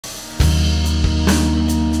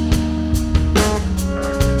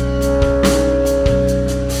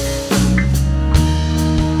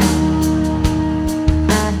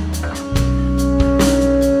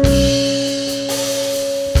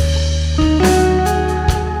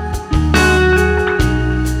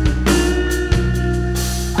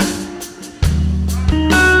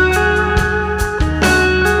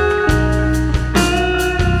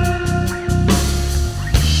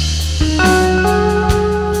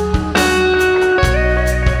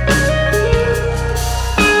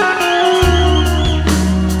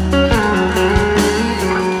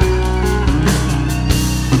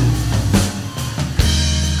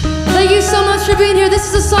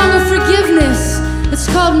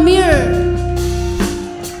cloud mirror.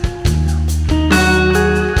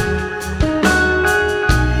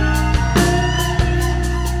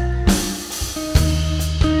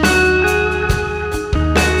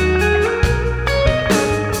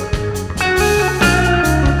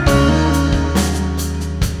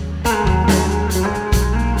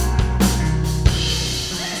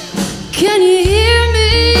 Can you hear me?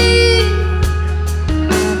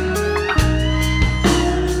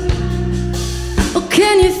 Or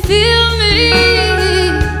can you feel me?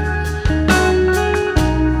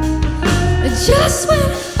 Just when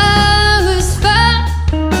I was fine,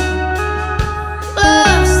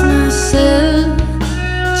 lost myself.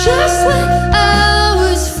 Just when I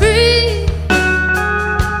was free,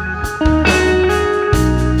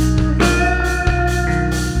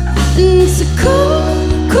 and it's a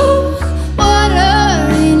cold, cold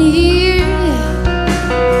water in here.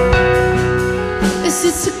 Yes,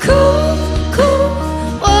 it's a cold, cold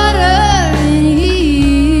water in here.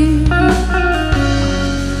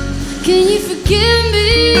 Can you forgive me?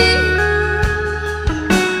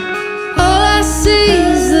 All I see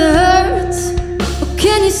is the hurt. Or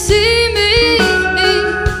can you see me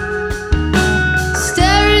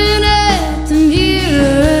staring at the mirror?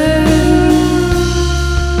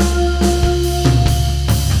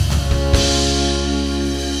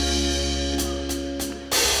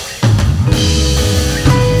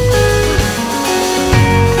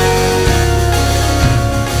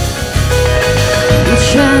 You're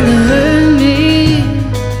trying to hurt me,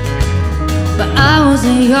 but I was a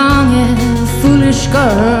young and foolish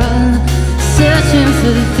girl searching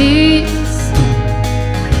for the peace.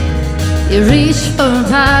 You reached for a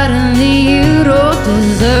part of me you don't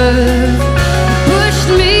deserve. You pushed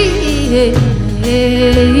me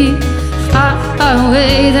far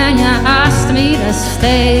away, then you asked me to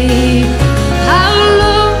stay. How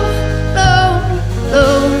low, low,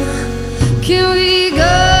 low can we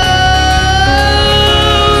go?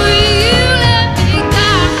 You let me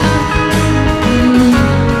down.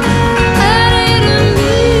 I didn't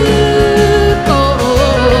mean to go.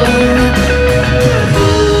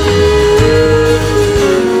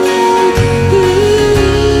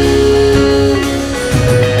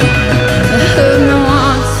 I heard me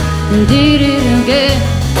once and did it again.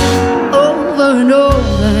 Over and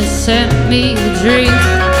over it sent me a dream.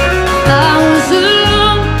 I was a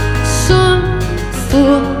lonesome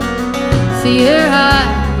fool for your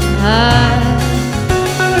eyes.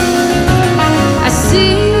 I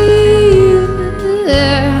see you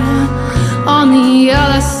there on the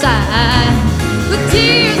other side with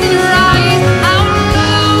tears in your eyes. How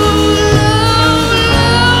low, low,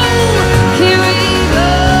 low can we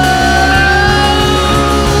go?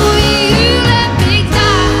 You let me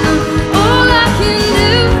down. All I can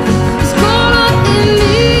do is call on the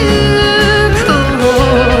miracle.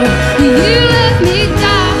 You let me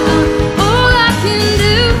down. All I can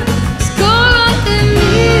do is call on the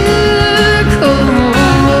miracle.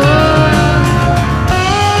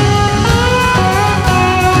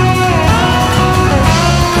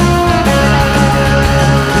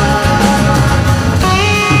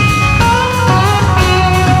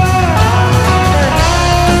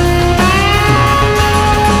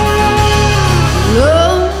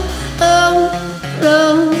 Low, low,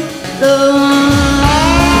 low, low.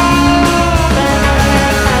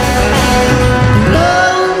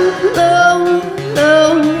 Low, low,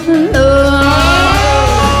 low, low.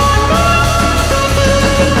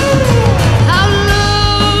 How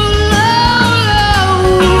low, low, low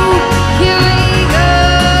can we go?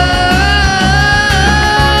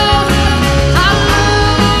 How low,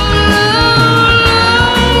 low, low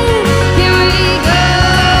can we go?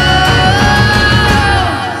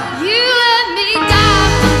 You let me down.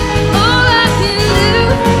 All I can do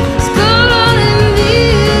is call on a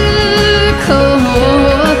miracle.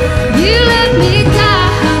 You let me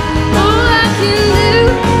down. All I can do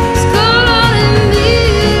is call on a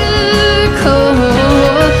miracle.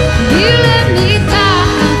 You let me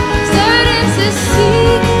down. Starting to see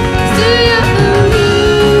through your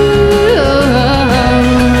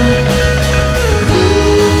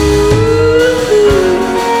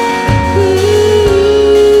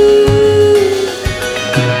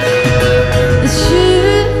It's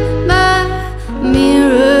you, my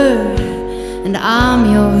mirror, and I'm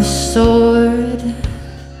your soul.